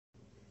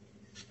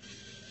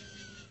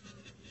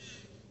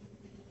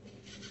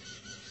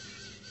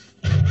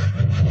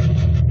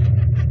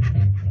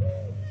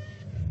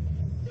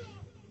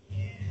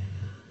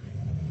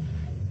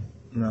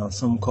Now,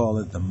 some call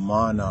it the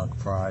Monarch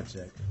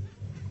Project.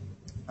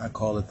 I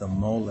call it the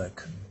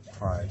Molech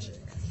Project.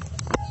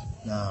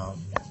 Now,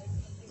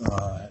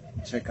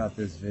 check out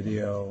this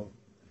video.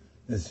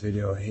 This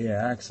video here.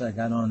 Actually, I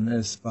got on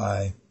this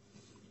by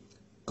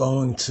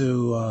going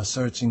to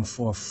searching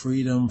for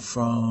freedom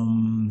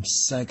from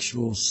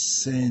sexual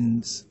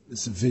sins.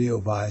 It's a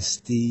video by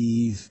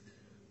Steve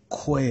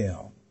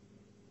Quayle.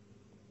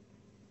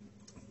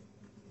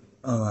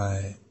 All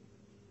right.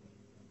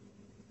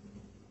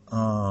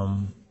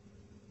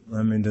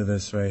 Let me do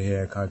this right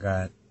here. 'Cause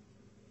I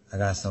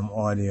got some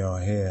audio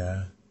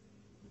here.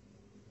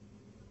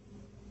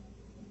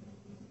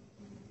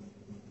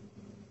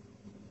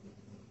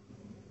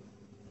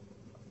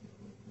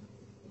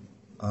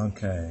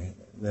 Okay,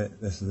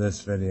 this is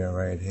this video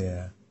right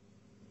here.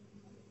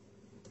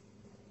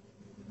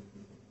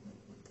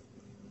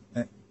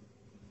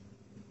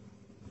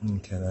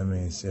 Okay, let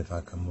me see if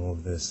I can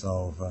move this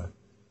over.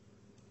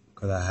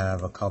 Because I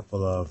have a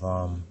couple of,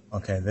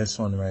 okay, this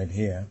one right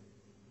here.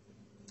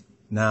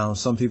 Now,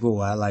 some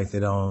people act like they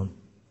don't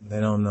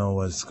know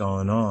what's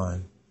going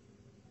on.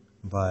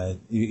 But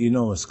you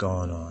know what's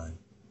going on.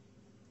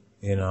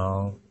 You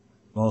know,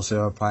 most of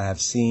you probably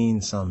have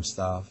seen some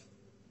stuff.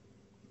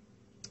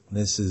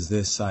 This is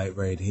this site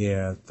right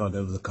here. I thought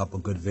there was a couple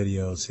good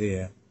videos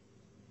here.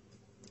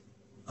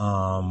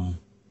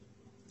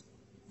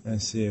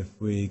 Let's see if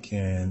we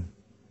can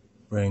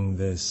bring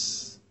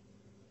this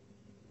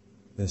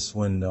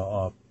window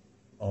up,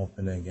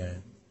 open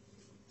again.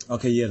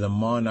 Okay, yeah, the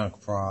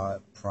Monarch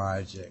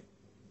Project.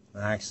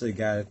 I actually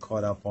got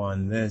caught up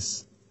on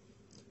this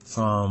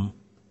from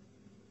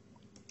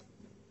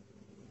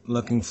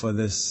looking for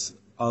this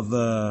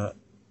other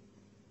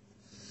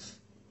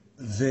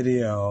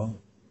video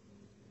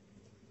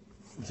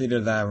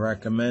that I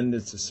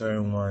recommended to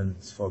certain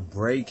ones for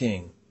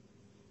breaking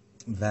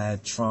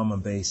that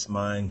trauma-based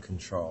mind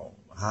control.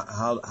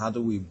 How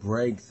do we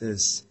break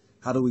this?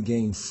 How do we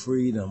gain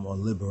freedom or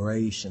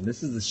liberation?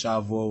 This is the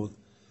Shavuot,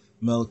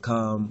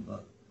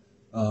 Melkam,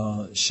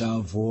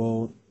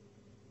 Shavuot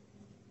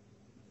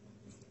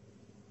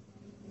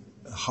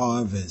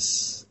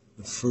harvest,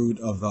 the fruit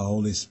of the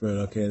Holy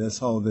Spirit. Okay, let's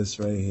hold this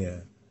right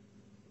here.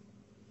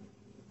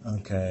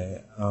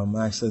 Okay, I'm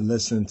actually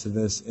listening to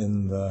this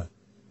in the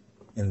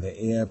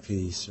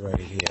earpiece right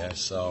here,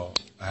 so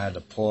I had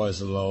to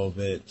pause a little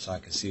bit so I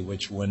could see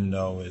which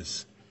window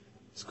is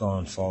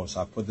going forward.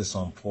 So I put this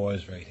on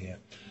pause right here.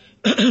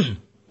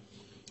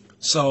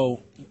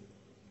 So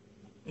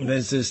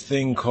there's this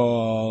thing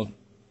called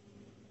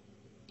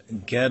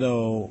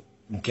Ghetto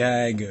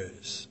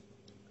Gaggers.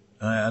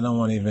 I don't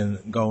want to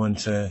even go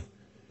into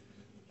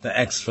the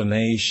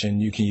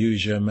explanation. You can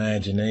use your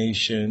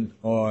imagination,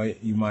 or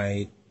you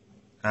might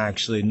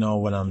actually know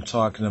what I'm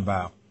talking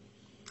about.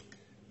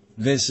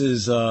 This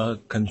is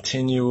a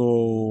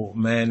continual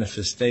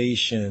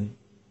manifestation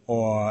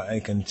or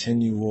a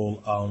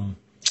continual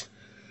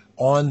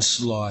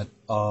onslaught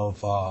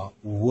of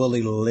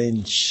Willie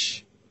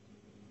Lynch,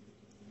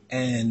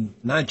 and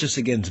not just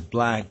against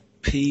black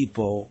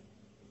people,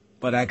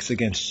 but actually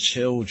against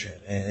children.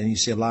 And you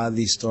see a lot of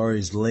these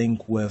stories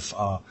link with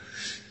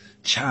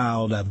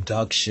child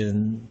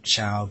abduction,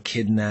 child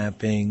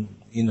kidnapping.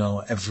 You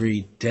know,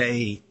 every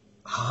day,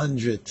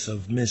 hundreds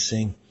of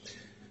missing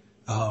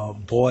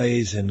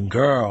boys and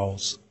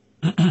girls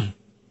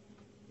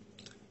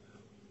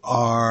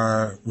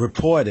are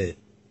reported,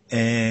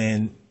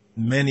 and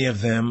many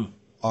of them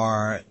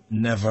are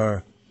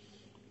never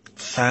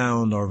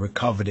found or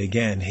recovered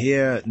again.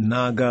 Here,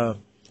 Naga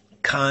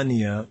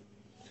Kanya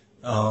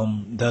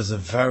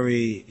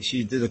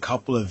she did a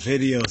couple of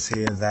videos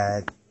here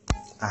that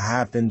I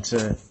happened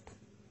to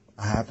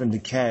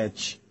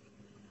catch.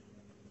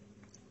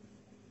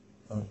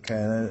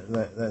 Okay,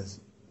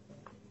 let's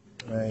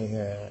right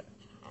here.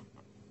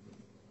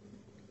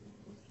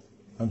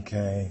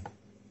 Okay,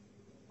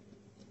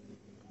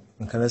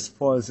 let's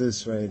pause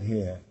this right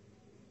here.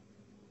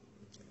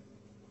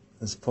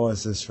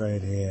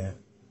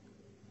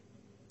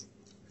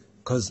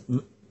 Because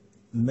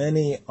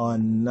many are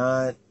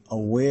not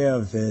aware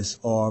of this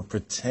or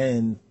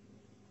pretend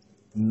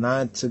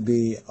not to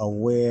be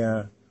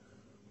aware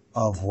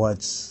of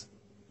what's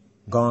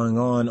going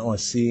on or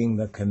seeing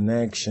the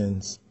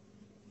connections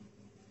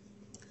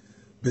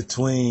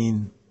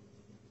between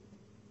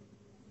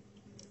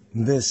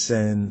this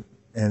and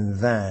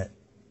that.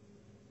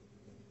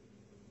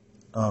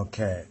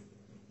 Okay.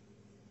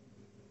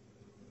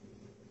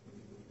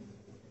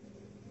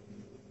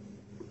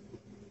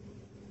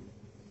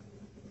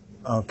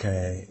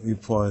 Okay, we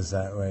pause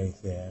that right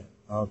there.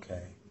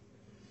 Okay.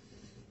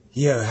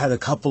 Yeah, I had a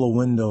couple of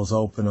windows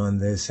open on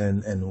this,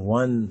 and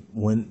one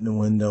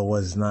window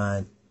was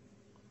not,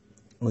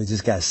 we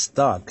just got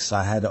stuck, so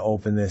I had to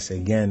open this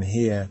again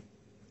here.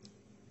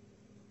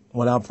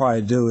 What I'll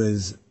probably do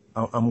is,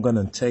 I'm going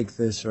to take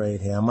this right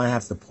here. I might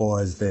have to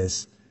pause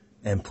this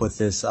and put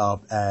this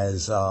up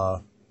as,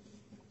 like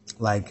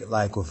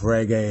with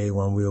reggae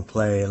when we would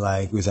play,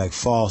 it was like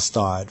false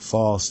start.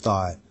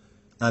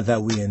 Not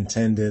that we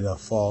intended a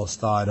false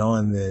start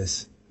on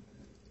this,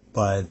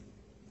 but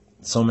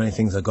so many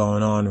things are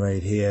going on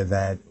right here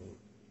that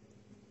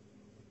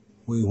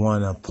we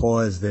want to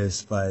pause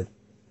this, but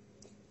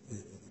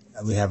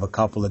we have a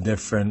couple of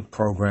different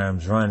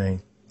programs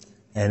running,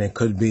 and it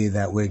could be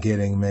that we're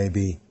getting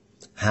maybe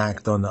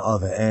hacked on the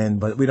other end,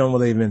 but we don't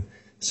really even,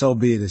 so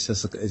be it. It's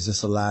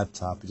just a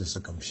laptop, it's just a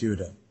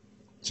computer.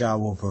 Jah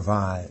will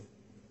provide.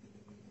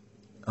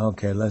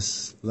 Okay,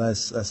 let's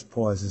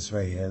pause this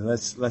right here.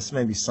 Let's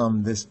maybe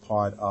sum this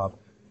part up.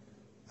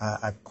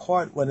 I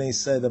caught when they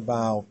said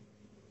about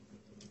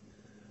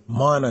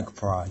Monarch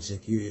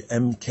project,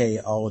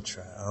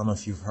 MKUltra. I don't know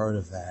if you've heard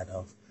of that,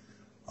 of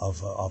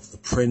the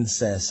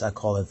princess. I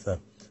call it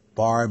the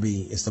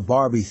Barbie. It's the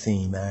Barbie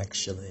theme,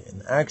 actually.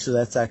 And actually,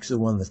 that's actually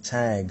one of the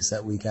tags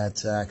that we got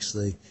to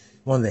actually,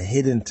 one of the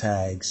hidden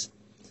tags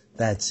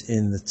that's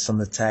in some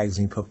of the tags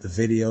when you put up the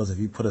videos. If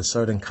you put a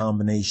certain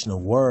combination of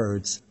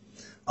words,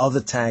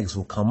 other tags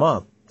will come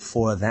up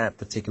for that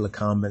particular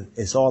comment.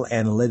 It's all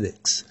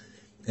analytics.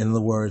 In other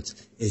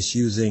words, it's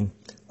using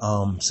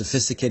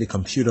sophisticated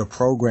computer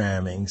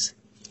programmings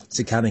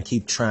to kind of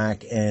keep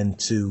track and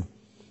to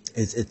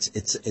it's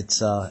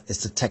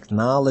the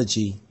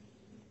technology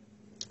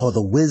or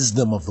the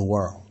wisdom of the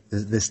world.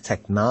 This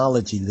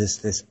technology,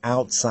 this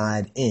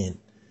outside in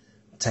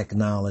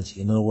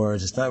technology. In other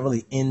words, it's not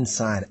really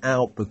inside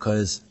out,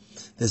 because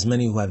there's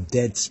many who have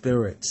dead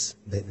spirits.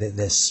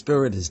 Their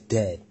spirit is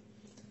dead.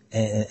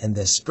 And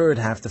their spirit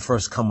have to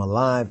first come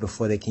alive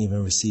before they can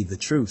even receive the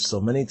truth. So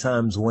many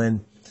times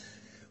when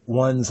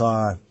ones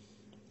are,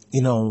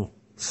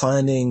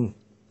 finding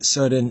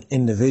certain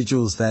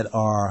individuals that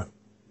are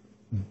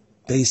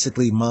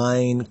basically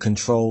mind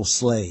control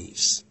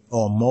slaves,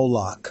 or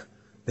Moloch.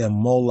 They're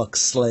Moloch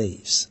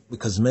slaves,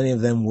 because many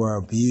of them were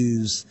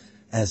abused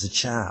as a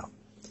child.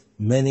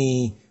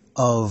 Many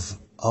of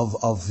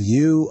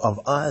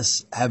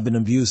us have been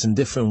abused in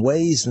different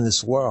ways in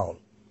this world.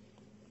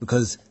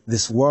 Because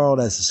this world,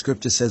 as the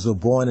scripture says, we're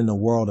born in a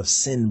world of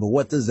sin. But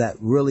what does that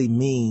really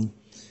mean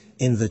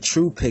in the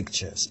true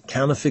pictures?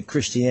 Counterfeit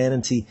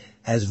Christianity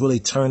has really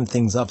turned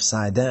things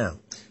upside down.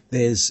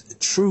 There's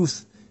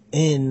truth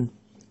in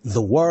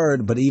the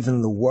word, but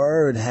even the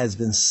word has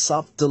been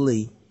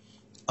subtly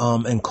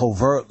and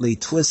covertly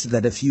twisted,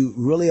 that if you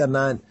really are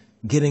not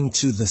getting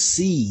to the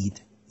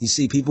seed, you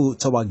see, people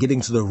talk about getting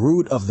to the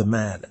root of the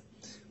matter,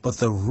 but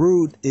the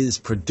root is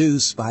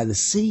produced by the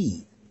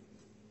seed.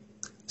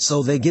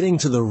 So they're getting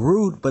to the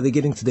root, but they're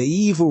getting to the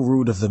evil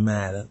root of the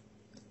matter,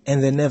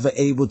 and they're never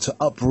able to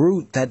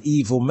uproot that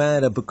evil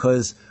matter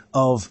because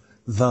of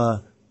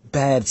the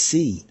bad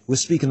seed. We're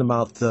speaking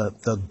about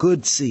the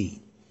good seed.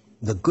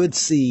 The good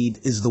seed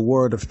is the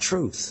word of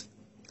truth.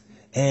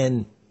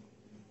 And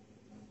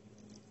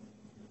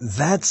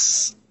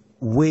that's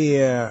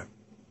where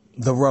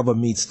the rubber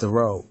meets the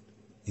road.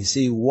 You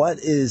see, what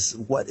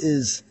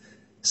is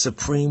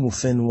supreme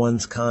within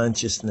one's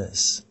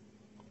consciousness?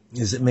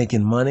 Is it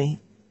making money?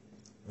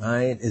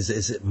 Right?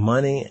 Is it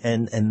money?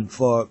 And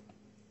for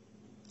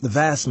the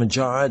vast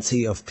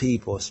majority of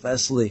people,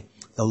 especially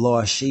the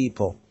lost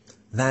sheeple,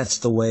 that's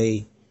the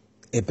way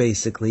it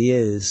basically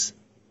is.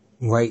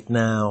 Right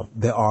now,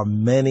 there are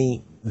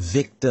many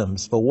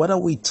victims. But what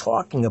are we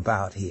talking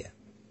about here?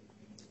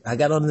 I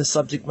got on this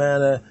subject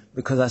matter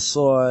because I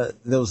saw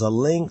there was a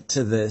link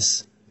to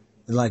this,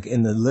 like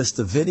in the list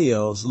of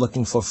videos,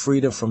 looking for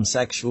freedom from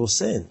sexual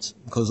sins.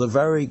 Because a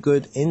very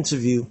good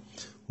interview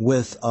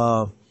with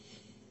a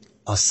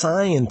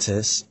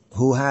scientist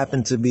who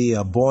happened to be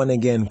a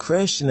born-again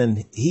Christian,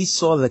 and he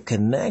saw the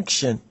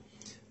connection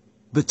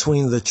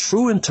between the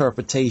true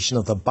interpretation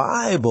of the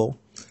Bible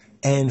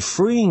and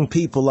freeing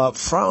people up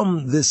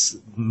from this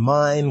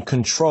mind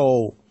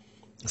control,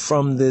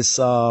 from this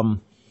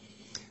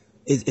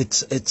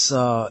it's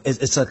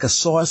like a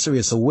sorcery,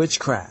 it's a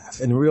witchcraft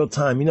in real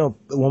time.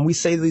 When we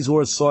say these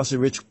words,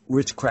 sorcery,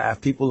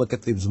 witchcraft, people look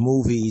at these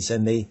movies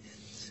and they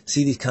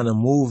see these kind of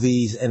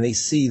movies and they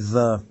see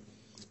the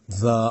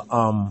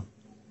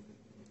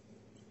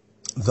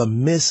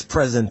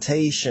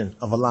mispresentation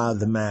of a lot of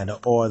the matter,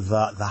 or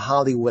the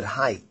Hollywood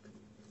hype.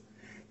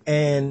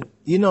 And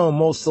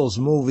most of those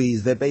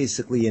movies, they're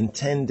basically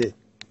intended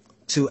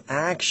to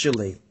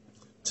actually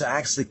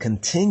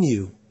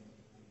continue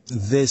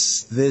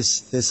this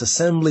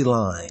assembly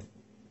line,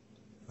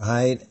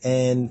 right?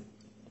 And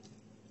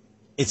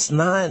it's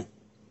not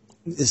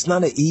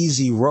an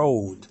easy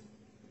road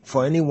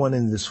for anyone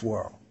in this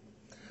world,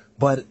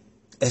 but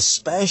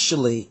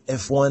especially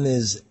if one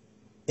is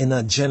in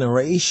a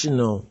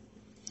generational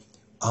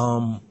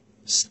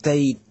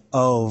state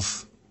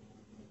of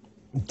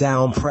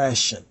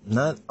downpression,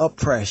 not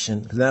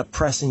oppression. They're not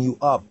pressing you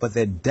up, but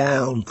they're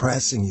down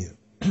pressing you.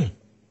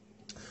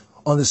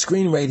 On the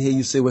screen right here,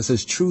 you see where it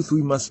says, "Truth,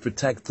 we must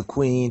protect the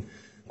Queen,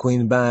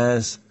 Queen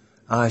Baz,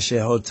 Ashe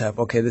Hotep."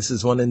 Okay, this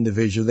is one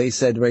individual. They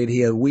said right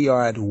here, we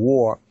are at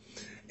war,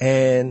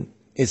 and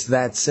it's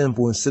that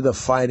simple. Instead of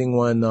fighting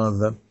one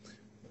another,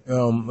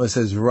 it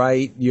says,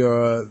 write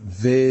your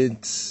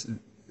vids,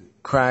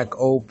 crack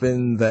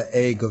open the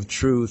egg of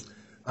truth.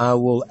 I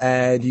will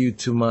add you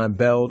to my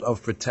belt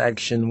of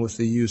protection with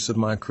the use of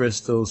my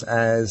crystals,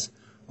 as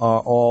are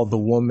all the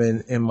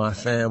women in my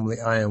family.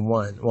 I am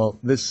one. Well,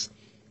 this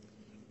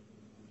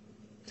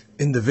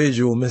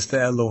individual, Mr.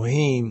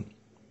 Elohim,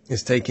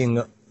 is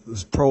taking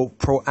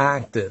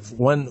proactive.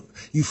 One,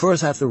 you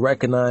first have to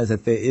recognize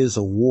that there is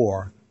a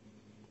war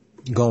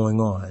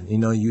going on. You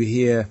know, you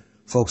hear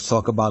folks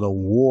talk about a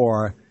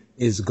war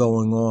is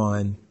going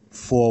on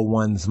for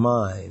one's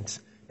mind,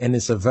 and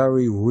it's a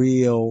very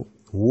real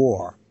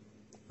war,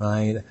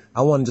 right?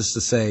 I wanted just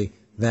to say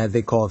that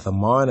they call it the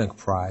Monarch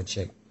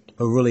project,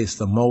 but really it's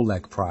the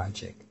Molech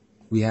project.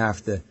 We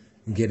have to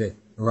get it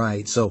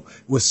right. So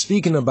we're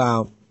speaking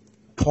about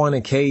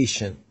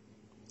fornication.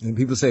 And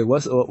people say,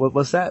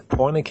 what's that?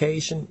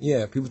 Fornication?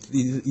 Yeah, people,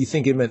 you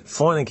think it meant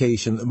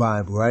fornication in the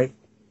Bible, right?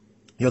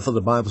 You thought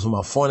the Bible's talking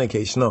about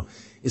fornication. No,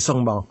 it's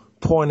talking about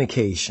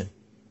pornication.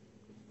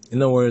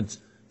 In other words,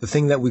 the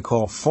thing that we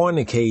call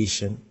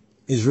fornication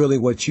is really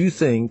what you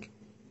think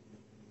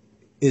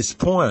is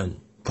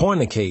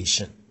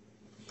pornication.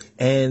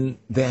 And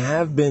there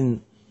have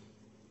been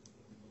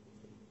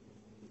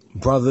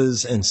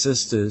brothers and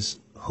sisters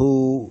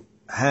who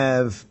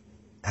have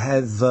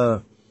had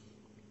the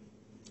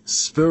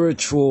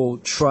spiritual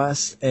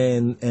trust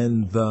and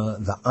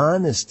the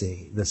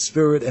honesty, the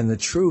spirit and the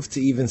truth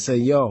to even say,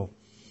 yo,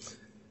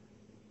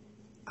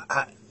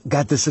 I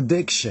got this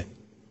addiction.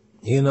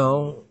 You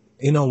know,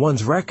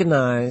 one's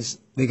recognized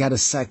they got a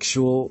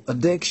sexual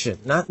addiction.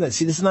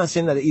 See, this is not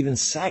saying that even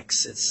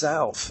sex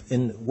itself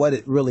and what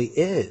it really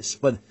is,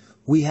 but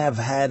we have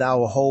had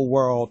our whole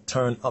world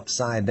turned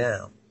upside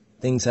down.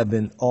 Things have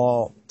been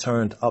all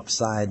turned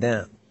upside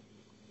down,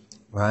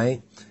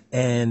 right?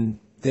 And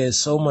there's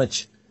so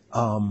much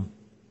of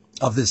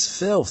this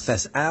filth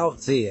that's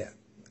out there.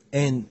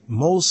 And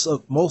most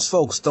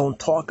folks don't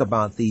talk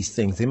about these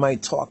things. They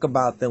might talk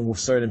about them with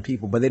certain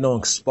people, but they don't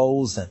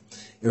expose them.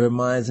 It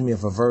reminds me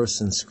of a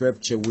verse in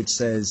scripture which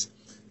says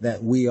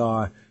that we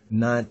are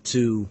not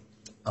to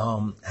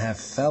have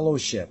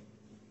fellowship,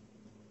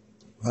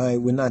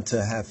 right? We're not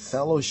to have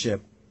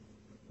fellowship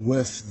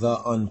with the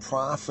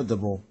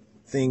unprofitable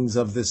things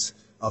of this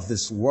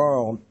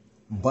world,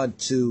 but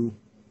to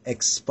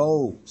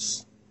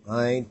expose,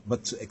 right?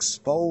 But to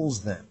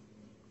expose them.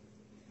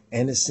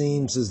 And it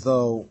seems as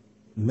though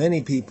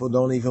many people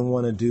don't even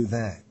want to do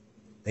that.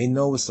 They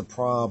know it's a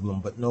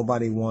problem, but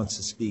nobody wants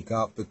to speak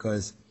up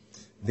because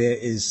there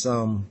is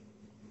some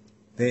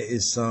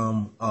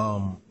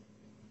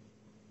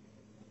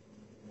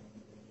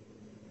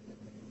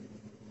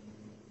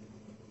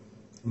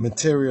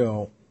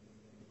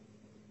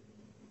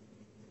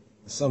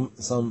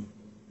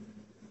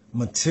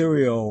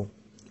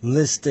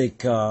materialistic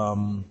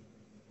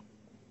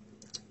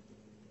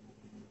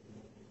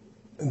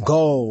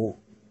goal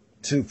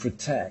to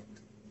protect.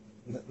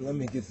 Let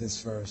me get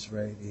this verse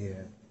right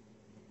here.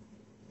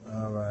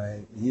 All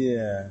right.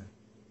 Yeah.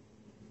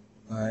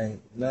 All right.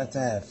 Not to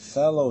have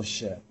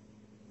fellowship.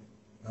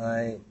 All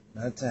right.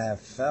 Not to have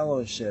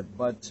fellowship,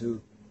 but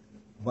to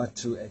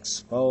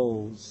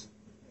expose.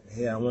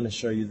 Here, I want to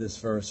show you this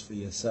verse for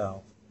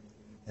yourself.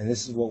 And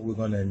this is what we're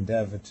going to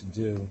endeavor to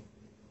do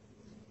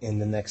in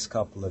the next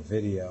couple of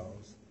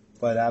videos.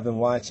 But I've been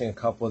watching a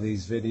couple of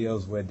these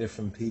videos where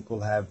different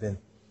people have been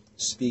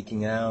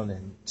speaking out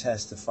and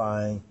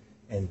testifying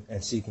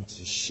and seeking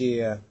to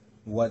share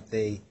what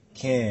they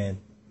can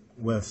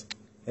with,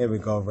 here we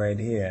go right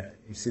here.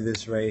 You see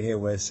this right here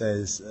where it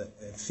says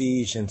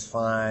Ephesians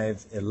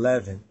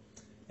 5:11,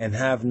 and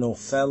have no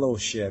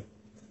fellowship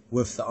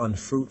with the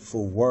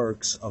unfruitful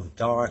works of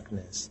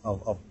darkness,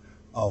 of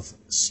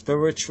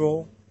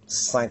spiritual,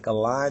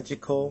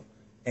 psychological,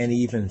 and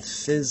even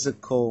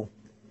physical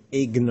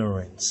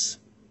ignorance.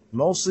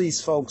 Most of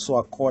these folks who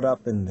are caught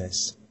up in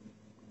this,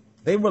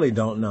 they really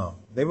don't know.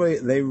 They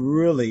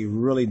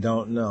really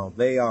don't know.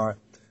 They are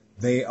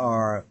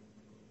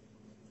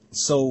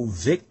so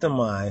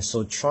victimized,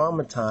 so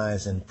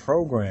traumatized and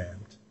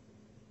programmed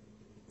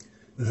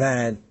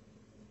that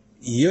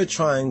you're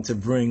trying to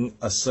bring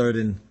a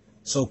certain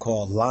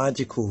so-called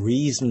logical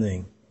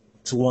reasoning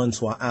to ones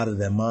who are out of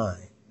their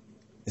mind.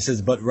 It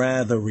says, but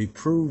rather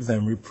reprove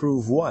them.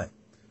 Reprove what?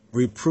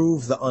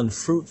 Reprove the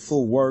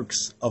unfruitful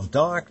works of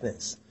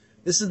darkness.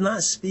 This is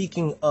not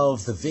speaking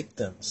of the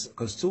victims,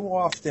 because too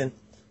often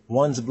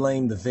ones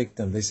blame the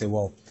victim. They say,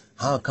 well,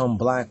 how come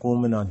black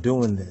women are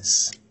doing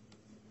this?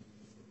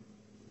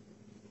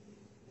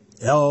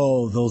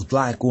 Oh, those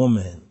black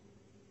women.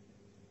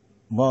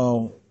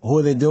 Well, who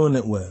are they doing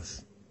it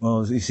with?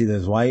 Well, you see,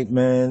 there's white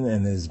men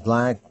and there's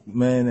black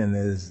men and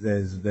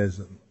there's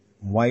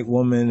white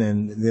women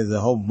and there's a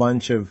whole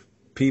bunch of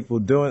people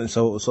doing it.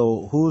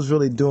 So who's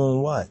really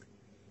doing what?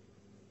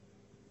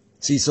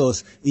 See, so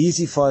it's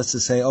easy for us to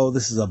say, oh,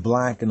 this is a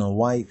black and a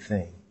white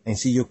thing. And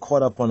see, you're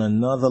caught up on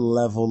another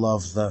level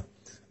of the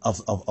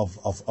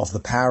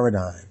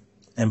paradigm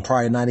and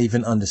probably not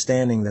even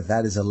understanding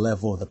that is a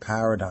level of the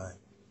paradigm.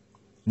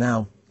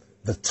 Now,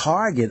 the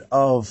target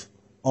of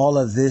all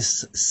of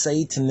this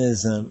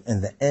Satanism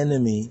and the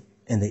enemy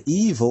And the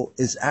evil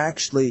is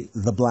actually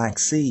the black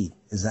seed,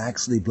 is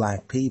actually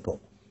black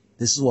people.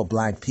 This is what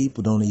black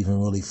people don't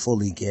even really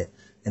fully get,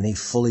 and they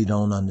fully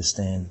don't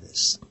understand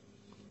this.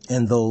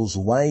 And those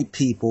white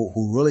people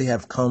who really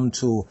have come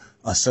to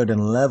a certain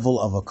level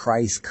of a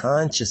Christ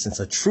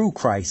consciousness, a true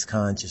Christ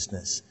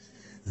consciousness,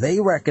 they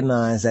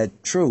recognize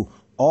that true,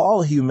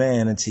 all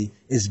humanity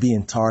is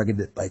being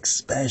targeted, like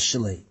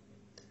especially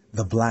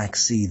the black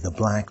seed, the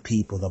black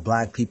people. The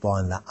black people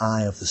are in the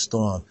eye of the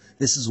storm.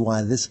 This is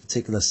why this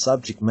particular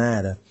subject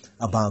matter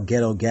about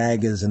ghetto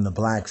gaggers and the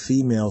black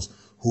females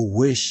who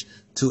wish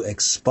to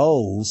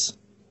expose,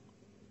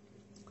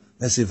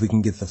 let's see if we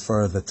can get the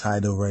further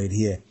title right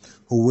here,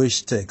 who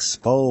wish to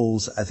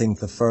expose, I think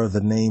the further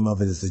name of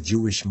it is the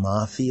Jewish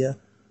Mafia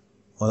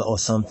or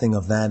something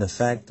of that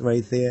effect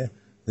right there.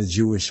 The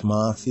Jewish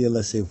Mafia.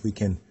 Let's see if we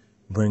can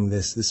bring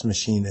this. This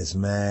machine is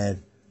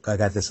mad. I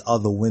got this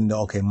other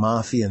window. Okay,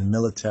 Mafia and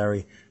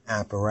military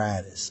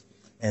apparatus.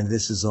 And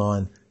this is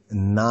on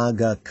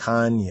Naga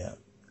Kanya.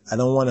 I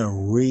don't want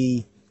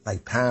to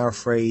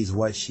paraphrase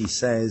what she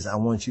says. I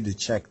want you to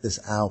check this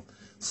out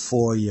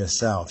for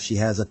yourself. She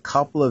has a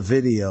couple of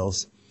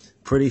videos,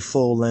 pretty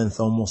full length,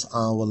 almost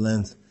hour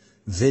length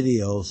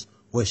videos,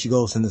 where she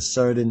goes into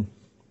certain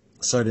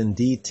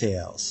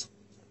details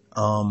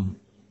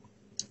of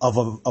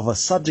a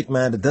subject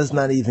matter that does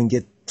not even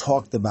get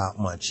talked about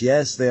much.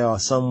 Yes, there are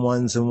some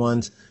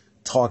ones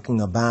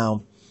talking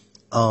about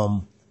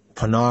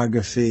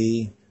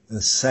pornography,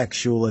 and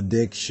sexual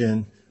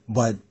addiction,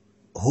 but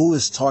who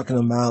is talking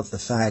about the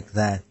fact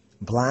that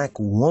black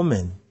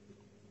woman,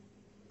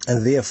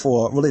 and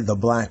therefore really the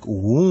black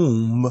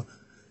womb,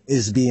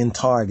 is being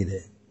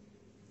targeted,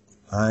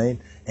 right?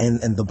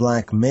 And the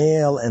black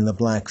male and the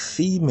black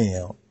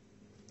female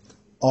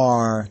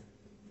are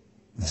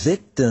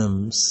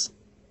victims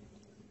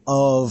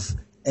of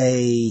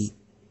a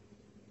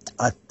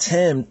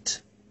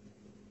attempt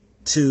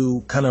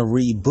to kind of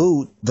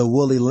reboot the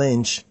Willie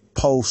Lynch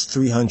post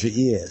 300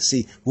 years.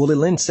 See, Willie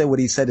Lynch said what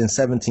he said in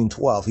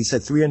 1712. He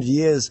said 300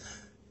 years,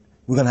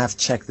 we're going to have to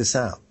check this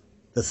out.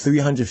 The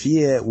 300th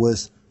year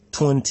was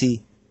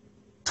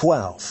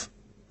 2012,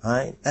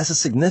 right? That's a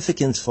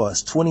significance for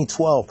us,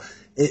 2012.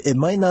 It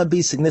might not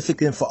be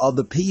significant for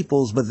other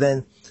peoples, but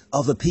then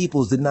other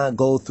peoples did not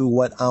go through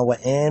what our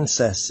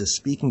ancestors,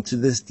 speaking to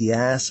this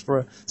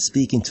diaspora,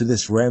 speaking to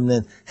this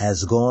remnant,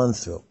 has gone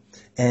through.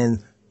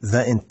 And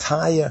the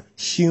entire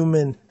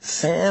human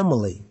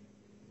family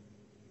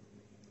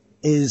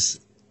is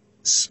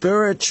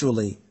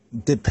spiritually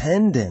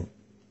dependent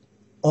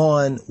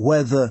on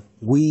whether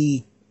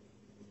we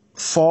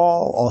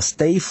fall or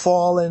stay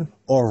fallen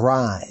or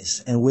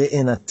rise. And we're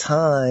in a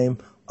time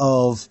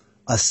of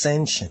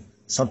ascension,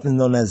 something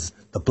known as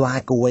the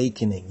Black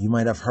Awakening. You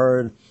might have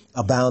heard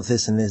about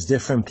this, and there's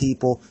different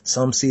people.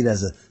 Some see it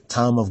as a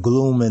time of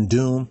gloom and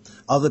doom.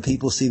 Other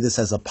people see this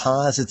as a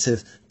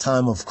positive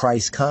time of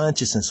Christ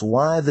consciousness.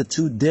 Why the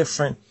two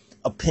different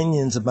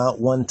opinions about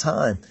one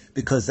time?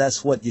 Because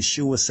that's what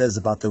Yeshua says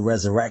about the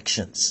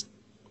resurrections,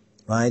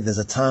 right? There's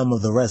a time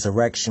of the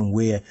resurrection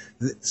where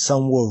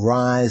some will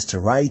rise to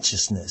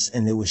righteousness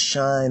and they will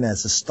shine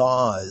as the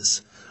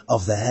stars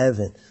of the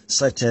heaven,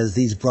 such as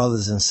these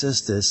brothers and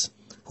sisters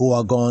who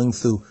are going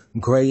through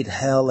great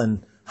hell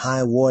and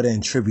high water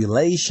and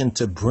tribulation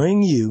to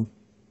bring you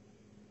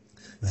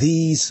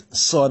these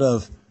sort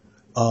of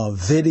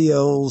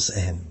videos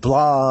and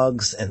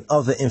blogs and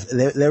other.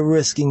 They're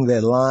risking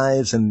their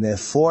lives and their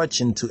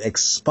fortune to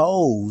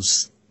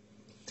expose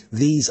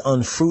these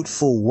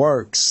unfruitful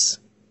works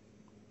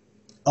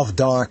of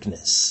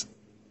darkness,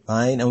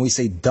 right? And we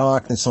say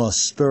darkness or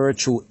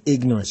spiritual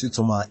ignorance. We're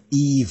talking about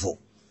evil,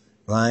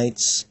 right?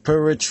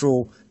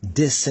 Spiritual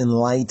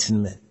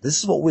disenlightenment. This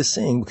is what we're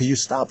seeing, because you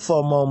stop for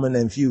a moment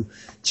and if you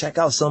check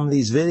out some of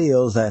these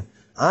videos that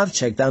I've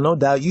checked out, no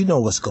doubt you know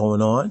what's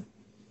going on.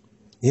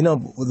 You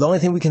know, the only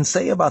thing we can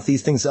say about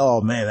these things,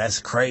 oh man, that's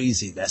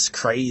crazy, that's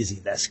crazy,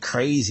 that's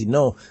crazy.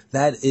 No,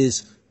 that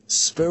is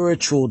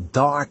spiritual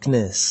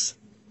darkness,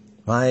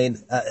 right?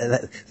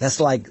 That's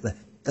like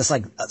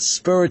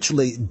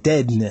spiritually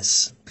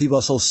deadness. People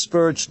are so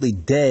spiritually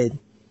dead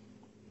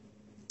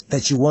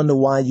that you wonder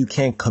why you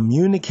can't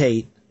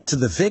communicate to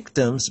the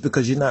victims,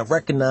 because you're not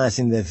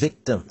recognizing their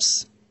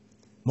victims.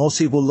 Most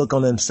people look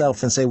on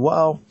themselves and say,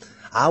 well,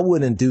 I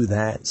wouldn't do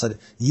that. So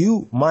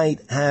you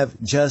might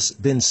have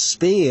just been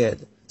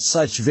spared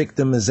such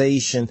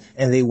victimization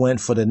and they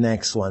went for the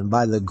next one.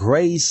 By the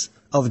grace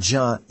of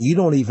Jah, you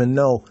don't even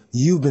know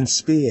you've been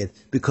spared,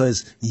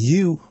 because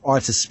you are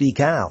to speak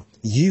out.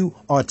 You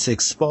are to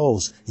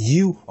expose.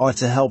 You are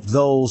to help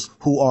those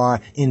who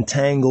are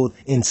entangled,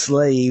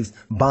 enslaved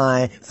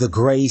by the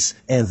grace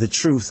and the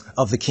truth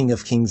of the King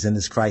of Kings and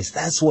his Christ.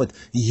 That's what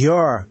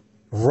your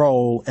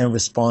role and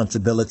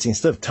responsibility.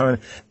 Instead of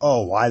turning,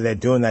 oh, why they're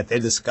doing that? They're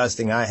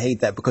disgusting. I hate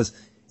that. Because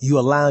you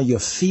allow your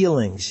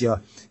feelings,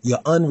 your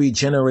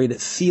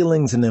unregenerated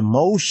feelings and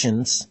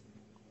emotions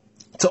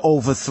to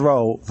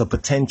overthrow the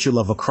potential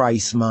of a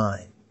Christ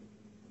mind.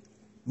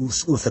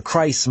 With a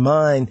Christ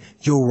mind,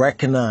 you'll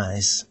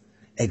recognize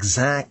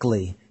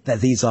exactly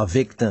that these are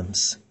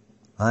victims,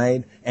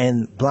 right?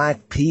 And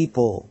black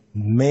people,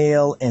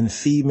 male and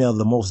female,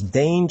 the most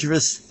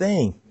dangerous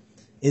thing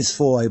is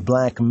for a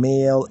black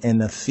male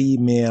and a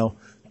female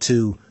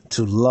to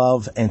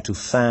love and to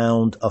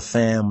found a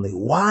family.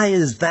 Why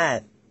is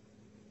that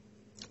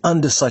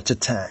under such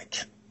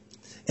attack?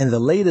 And the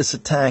latest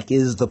attack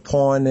is the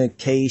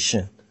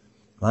fornication,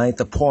 right?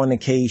 The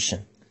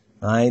fornication,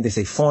 right? They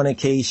say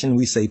fornication,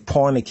 we say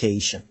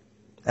pornication.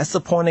 That's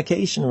the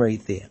fornication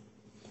right there.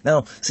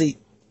 Now, see,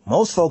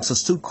 most folks are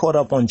too caught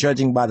up on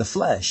judging by the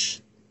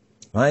flesh,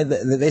 right?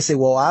 They say,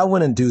 well, I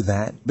wouldn't do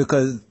that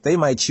because they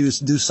might choose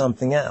to do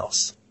something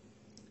else,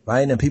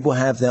 right? And people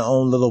have their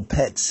own little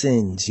pet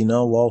sins, you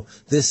know. Well,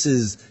 this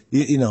is,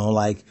 you know,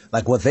 like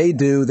what they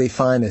do, they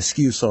find an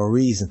excuse or a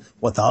reason.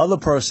 What the other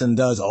person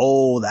does,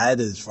 oh, that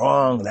is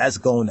wrong. That's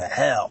going to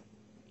hell.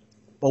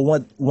 But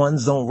what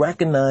ones don't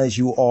recognize,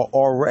 we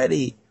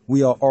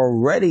are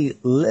already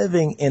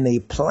living in a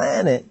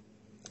planet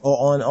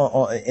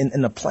or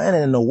in a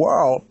planet in the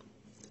world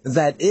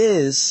that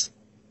is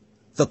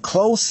the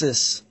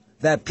closest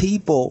that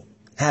people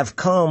have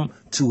come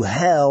to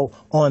hell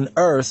on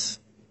earth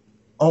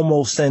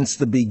almost since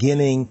the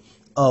beginning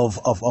of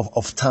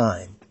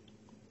time.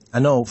 I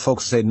know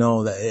folks say,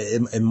 no, that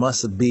it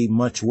must be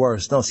much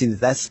worse. No, see,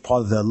 that's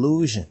part of the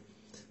illusion.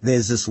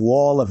 There's this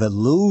wall of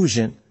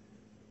illusion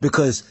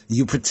because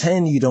you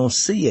pretend you don't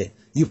see it.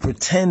 You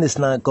pretend it's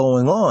not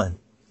going on,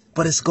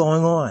 but it's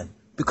going on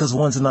because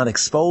ones are not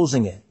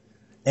exposing it.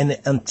 And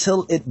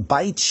until it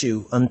bites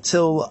you,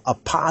 until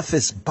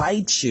Apophis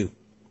bites you,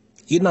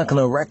 you're not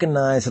going to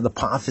recognize that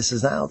Apophis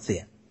is out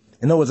there.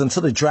 In other words,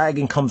 until the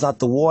dragon comes out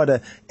the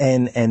water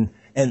and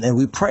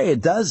we pray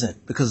it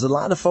doesn't, because a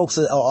lot of folks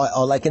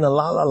are like in a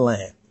la la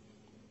land,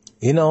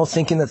 you know,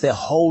 thinking that they're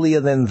holier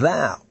than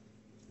thou,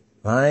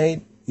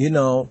 right? You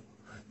know,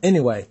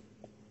 anyway,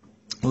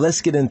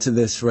 let's get into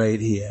this right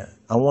here.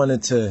 I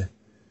wanted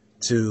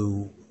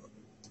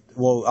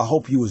well, I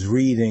hope you was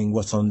reading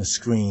what's on the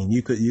screen.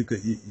 You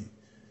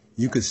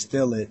could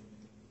still it.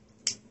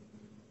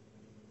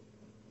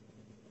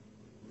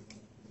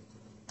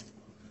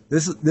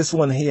 This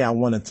one here I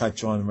want to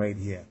touch on right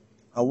here.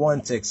 I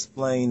want to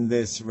explain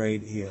this right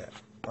here.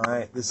 All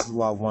right, this is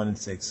what I wanted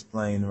to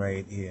explain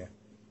right here.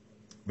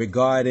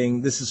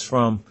 Regarding, this is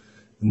from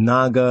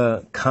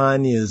Naga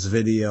Kanya's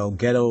video,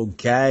 Ghetto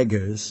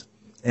Gaggers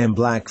and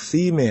Black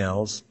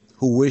Females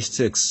Who Wish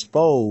to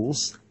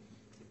Expose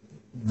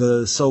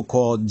the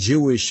so-called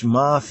Jewish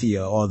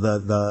Mafia, or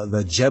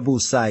the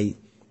Jebusite,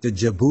 the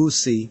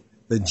Jebusi,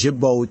 the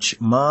Jiboch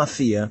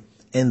Mafia,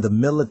 and the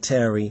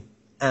military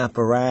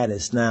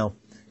apparatus. Now,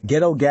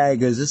 Ghetto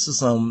Gaggers, this is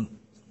some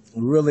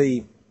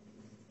really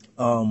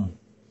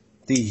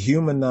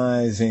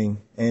dehumanizing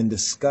and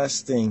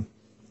disgusting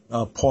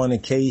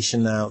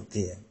pornication out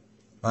there.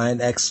 Right?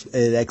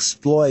 It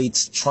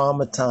exploits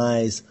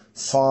traumatized,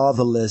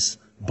 fatherless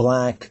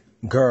black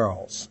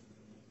girls.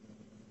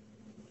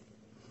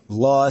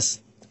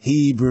 Lost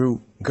Hebrew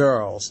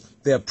girls.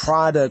 They're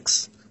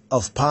products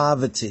of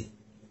poverty.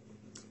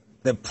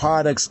 They're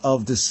products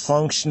of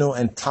dysfunctional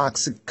and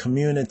toxic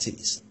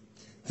communities.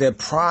 They're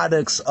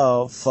products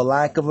of, for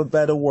lack of a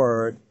better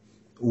word,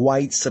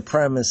 white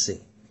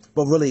supremacy.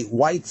 But really,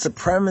 white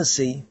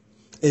supremacy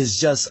is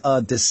just a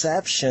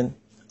deception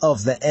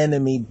of the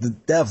enemy, the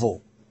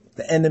devil.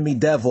 The enemy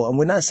devil. And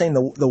we're not saying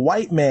the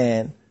white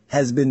man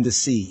has been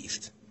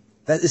deceived.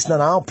 That it's not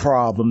our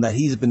problem that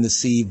he's been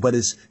deceived, but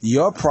it's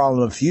your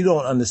problem if you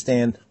don't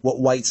understand what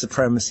white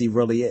supremacy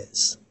really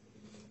is.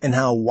 And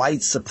how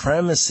white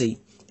supremacy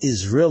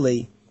is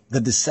really the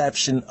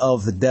deception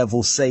of the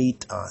devil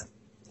Satan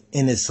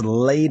in its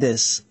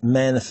latest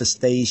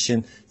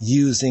manifestation,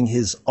 using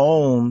his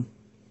own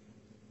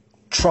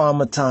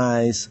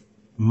traumatized,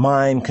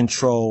 mind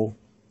control,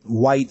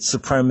 white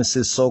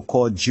supremacist,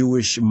 so-called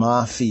Jewish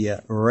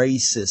mafia,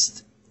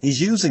 racist. He's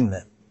using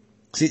them.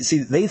 See,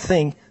 they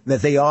think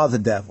that they are the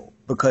devil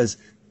because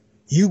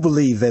you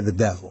believe they're the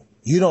devil.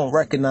 You don't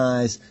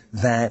recognize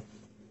that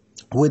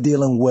we're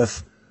dealing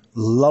with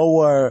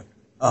lower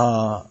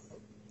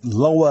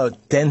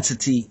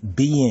density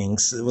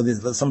beings.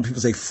 Some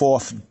people say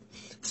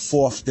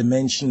fourth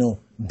dimensional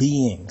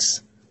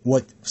beings.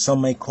 What some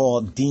may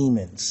call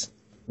demons.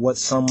 What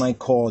some might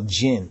call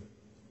jinn.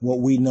 What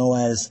we know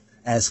as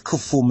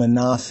Kufu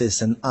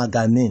Menafis and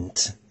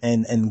Aganint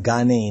and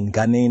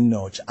Ganen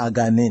Noch,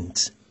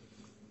 Aganint.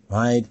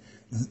 Right?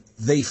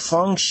 They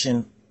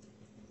function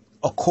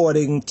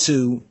according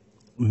to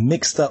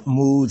mixed up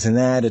moods and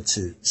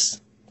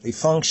attitudes. They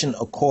function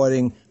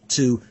according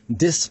to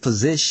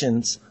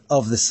dispositions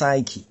of the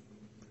psyche.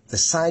 The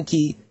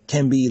psyche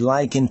can be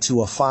likened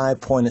to a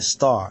 5-pointed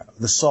star,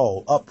 the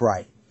soul,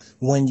 upright.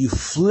 When you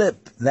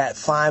flip that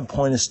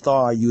 5-pointed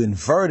star, you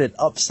invert it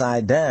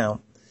upside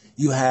down,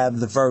 you have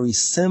the very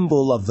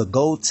symbol of the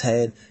goat's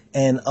head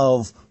and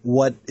of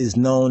what is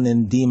known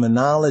in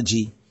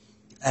demonology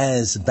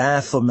as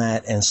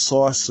Baphomet and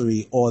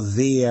sorcery, or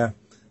their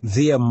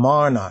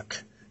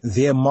monarch.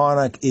 Their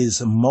monarch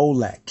is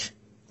Molech.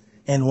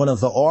 And one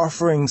of the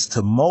offerings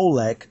to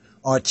Molech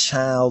are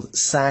child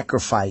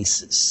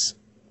sacrifices.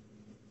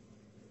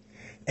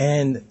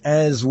 And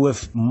as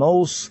with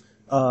most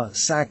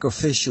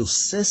sacrificial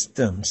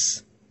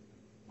systems,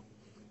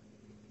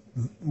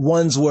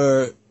 ones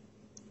were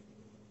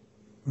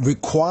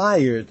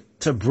required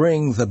to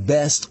bring the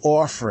best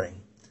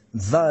offering.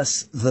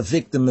 Thus, the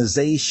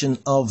victimization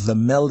of the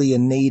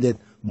melanated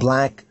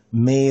black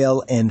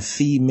male and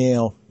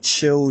female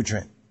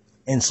children.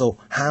 And so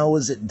how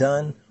is it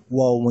done?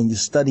 Well, when you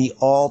study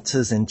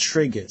altars and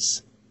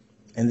triggers,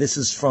 and this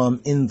is from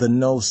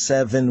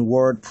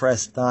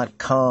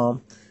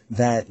InTheKnow7wordpress.com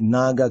that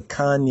Naga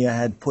Kanya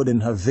had put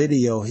in her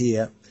video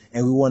here.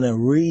 And we want to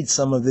read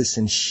some of this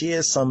and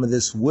share some of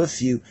this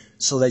with you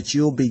so that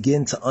you'll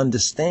begin to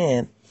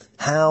understand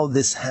how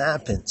this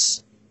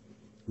happens.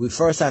 We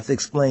first have to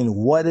explain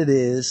what it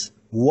is,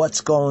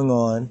 what's going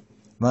on,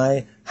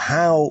 right?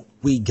 How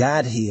we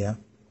got here,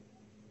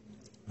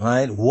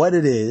 right? What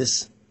it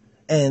is.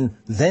 And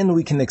then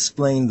we can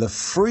explain the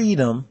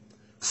freedom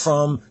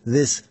from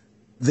this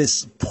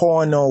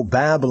porno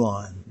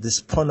Babylon,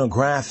 this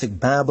pornographic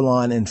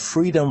Babylon, and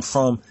freedom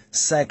from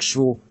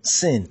sexual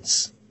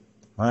sins.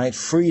 Right?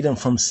 Freedom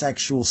from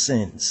sexual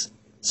sins.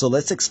 So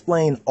let's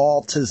explain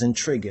altars and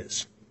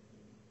triggers.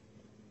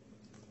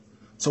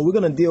 So we're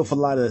going to deal with a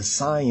lot of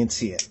science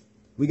here.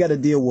 We got to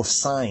deal with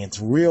science,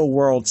 real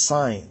world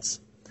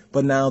science.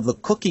 But now the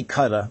cookie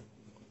cutter,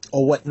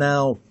 or what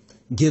now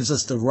gives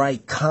us the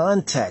right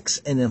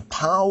context and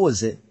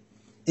empowers it,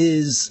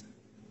 is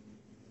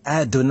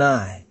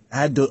Adonai.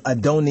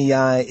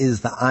 Adonai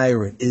is the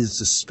irit, is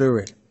the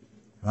spirit,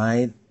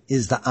 right?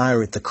 Is the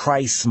irit, the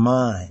Christ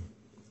mind.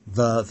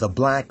 The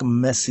black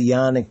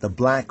messianic, the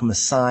black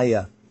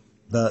Messiah,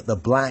 the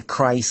black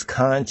Christ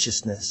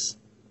consciousness.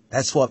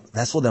 That's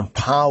what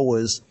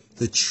empowers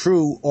the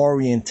true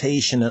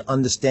orientation and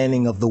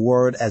understanding of the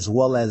word, as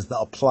well as the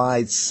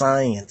applied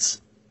science.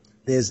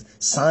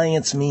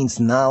 Science means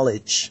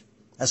knowledge.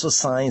 That's what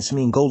science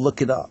means. Go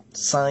look it up.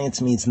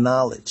 Science means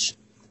knowledge.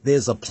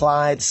 There's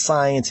applied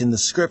science in the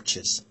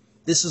scriptures.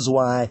 This is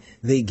why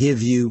they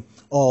give you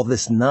all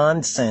this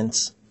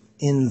nonsense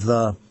in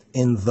the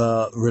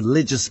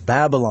religious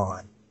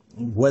Babylon,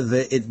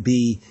 whether it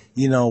be,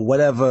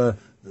 whatever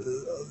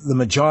the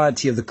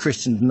majority of the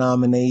Christian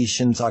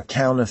denominations are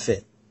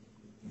counterfeit,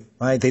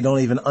 right? They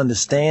don't even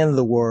understand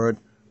the word,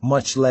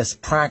 much less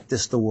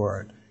practice the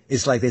word.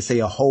 It's like they say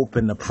a hope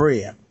and a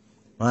prayer,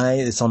 right?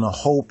 It's on a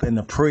hope and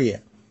a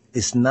prayer.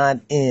 It's not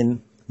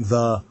in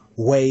the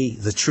way,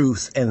 the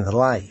truth, and the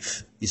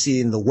life. You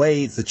see, in the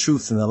way, the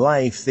truth, and the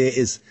life, there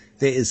is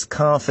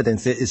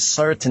confidence, there is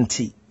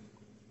certainty.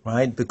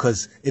 Right?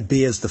 Because it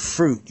bears the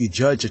fruit. You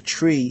judge a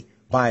tree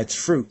by its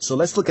fruit. So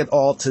let's look at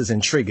altars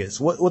and triggers.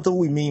 What do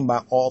we mean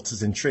by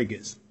altars and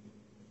triggers?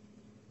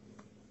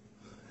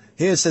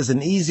 Here it says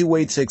an easy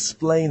way to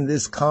explain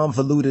this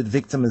convoluted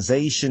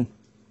victimization,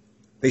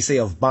 they say,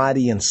 of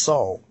body and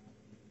soul.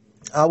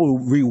 I will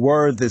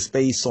reword this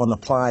based on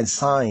applied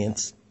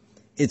science.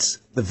 It's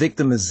the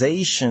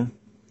victimization,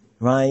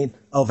 right,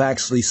 of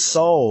actually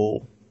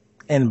soul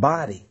and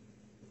body.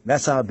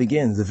 That's how it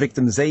begins, the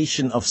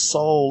victimization of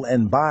soul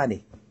and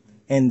body.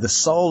 And the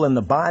soul and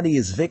the body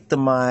is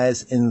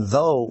victimized in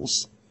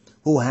those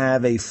who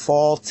have a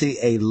faulty,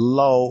 a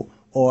low,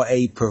 or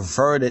a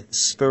perverted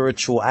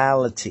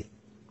spirituality,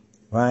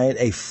 right?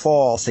 A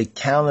false, a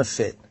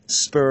counterfeit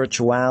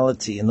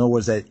spirituality. In other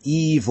words, that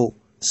evil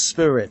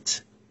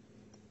spirit.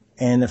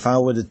 And if I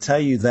were to tell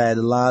you that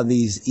a lot of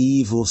these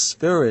evil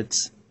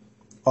spirits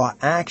are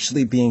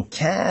actually being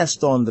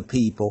cast on the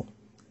people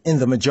in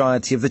the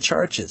majority of the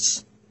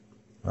churches.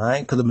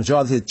 Right? Because the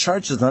majority of the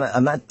churches are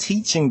not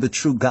teaching the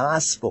true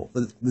gospel,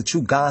 the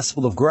true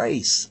gospel of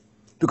grace.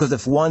 Because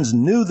if ones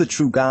knew the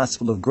true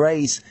gospel of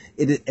grace,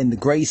 and the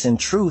grace and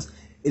truth,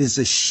 it is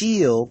a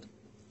shield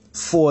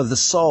for the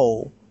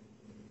soul.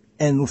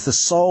 And with the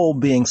soul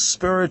being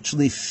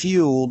spiritually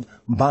fueled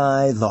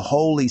by the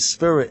Holy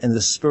Spirit and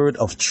the Spirit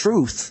of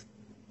truth,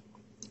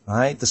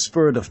 right? The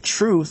Spirit of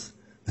truth.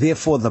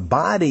 Therefore, the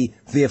body,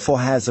 therefore,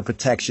 has a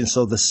protection.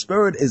 So the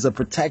spirit is a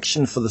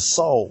protection for the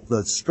soul,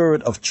 the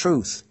spirit of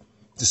truth,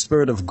 the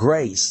spirit of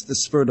grace, the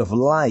spirit of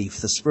life,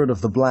 the spirit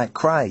of the black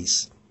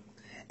Christ.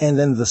 And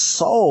then the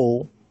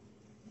soul,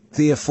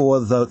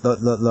 therefore,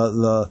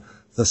 the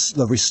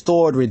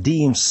restored,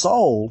 redeemed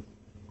soul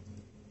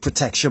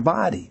protects your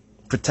body,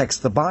 protects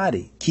the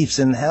body, keeps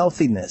in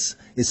healthiness.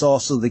 It's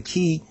also the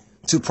key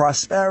to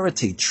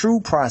prosperity, true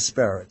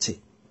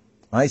prosperity.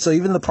 Right? So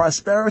even the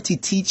prosperity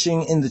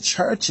teaching in the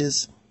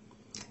churches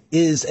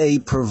is a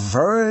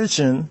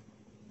perversion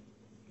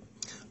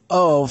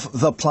of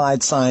the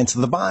applied science of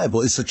the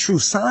Bible. It's a true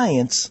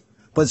science,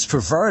 but it's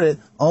perverted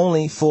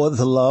only for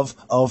the love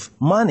of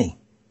money,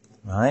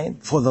 right?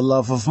 For the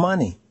love of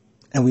money.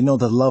 And we know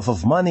the love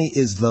of money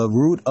is the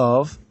root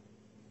of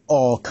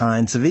all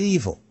kinds of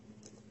evil.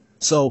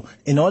 So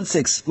in order to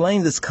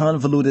explain this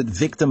convoluted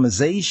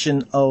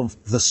victimization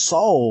of the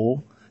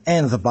soul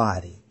and the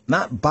body,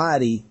 not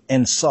body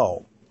and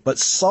soul, but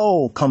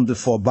soul come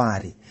before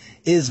body,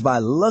 is by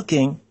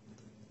looking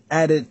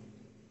at it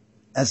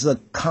as a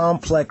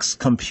complex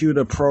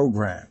computer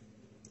program.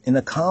 In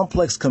a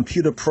complex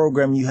computer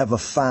program, you have a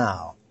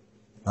file,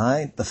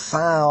 right? The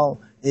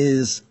file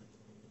is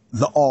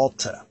the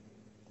altar,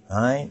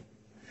 right?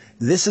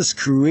 This is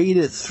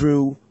created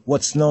through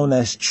what's known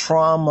as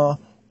trauma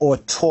or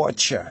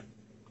torture,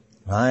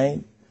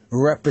 right?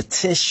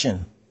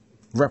 Repetition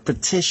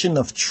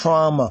of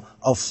trauma,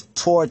 of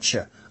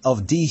torture,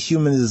 of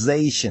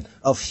dehumanization,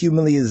 of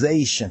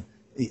humiliation,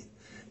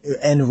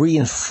 and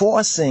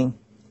reinforcing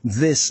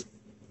this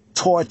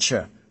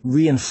torture,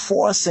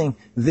 reinforcing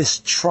this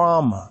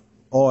trauma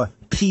or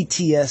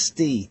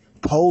PTSD,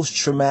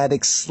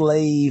 post-traumatic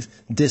slave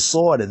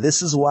disorder.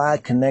 This is why I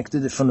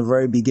connected it from the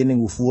very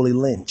beginning with Willie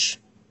Lynch.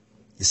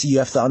 You see, you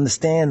have to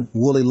understand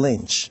Willie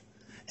Lynch.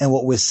 And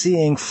what we're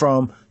seeing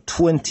from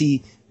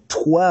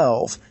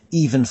 2012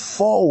 even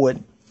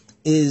forward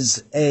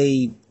is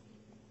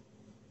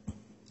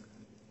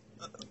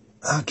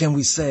how can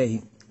we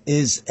say,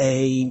 is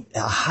a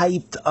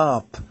hyped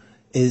up,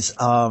 is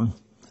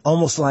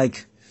almost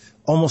like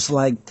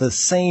the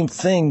same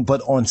thing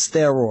but on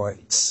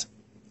steroids,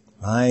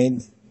 right?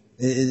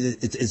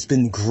 It's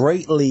been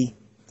greatly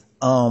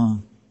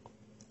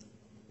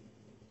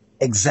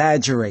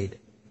exaggerated,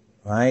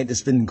 right?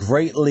 It's been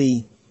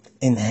greatly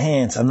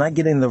enhanced. I'm not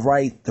getting the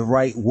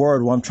right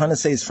word. What I'm trying to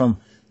say is from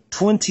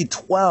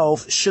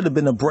 2012 should have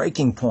been a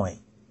breaking point.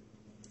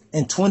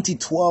 And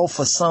 2012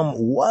 for some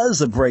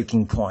was a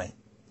breaking point.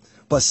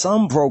 But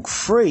some broke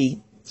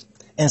free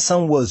and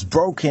some was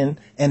broken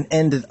and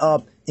ended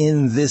up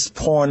in this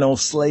porno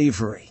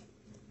slavery,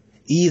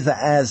 either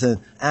as an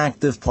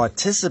active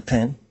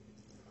participant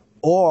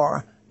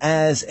or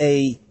as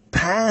a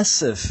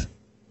passive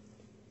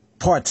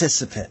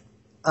participant.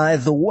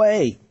 Either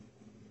way,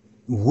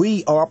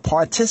 we are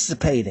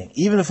participating.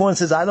 Even if one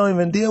says, I don't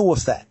even deal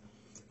with that,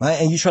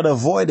 right? And you try to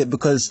avoid it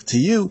because to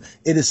you,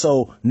 it is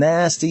so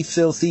nasty,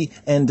 filthy,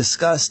 and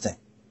disgusting.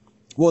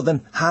 Well,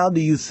 then how do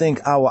you think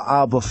our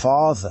Abba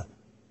Father,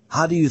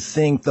 how do you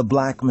think the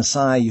Black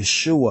Messiah,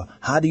 Yeshua,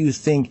 how do you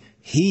think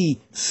he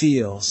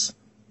feels,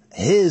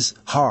 his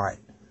heart?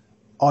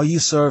 Are you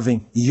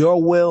serving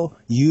your will?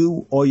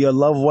 You or your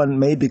loved one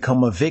may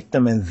become a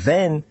victim, and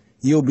then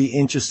you'll be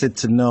interested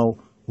to know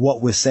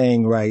what we're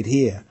saying right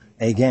here.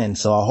 Again,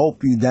 so I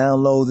hope you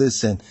download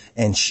this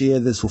and share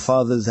this with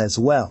others as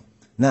well.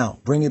 Now,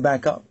 bring it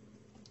back up.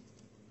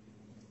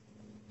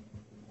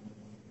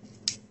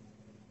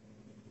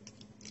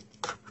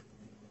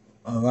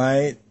 All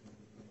right.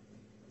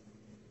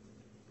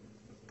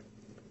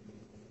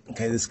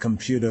 Okay, this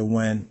computer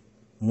went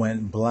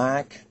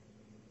black.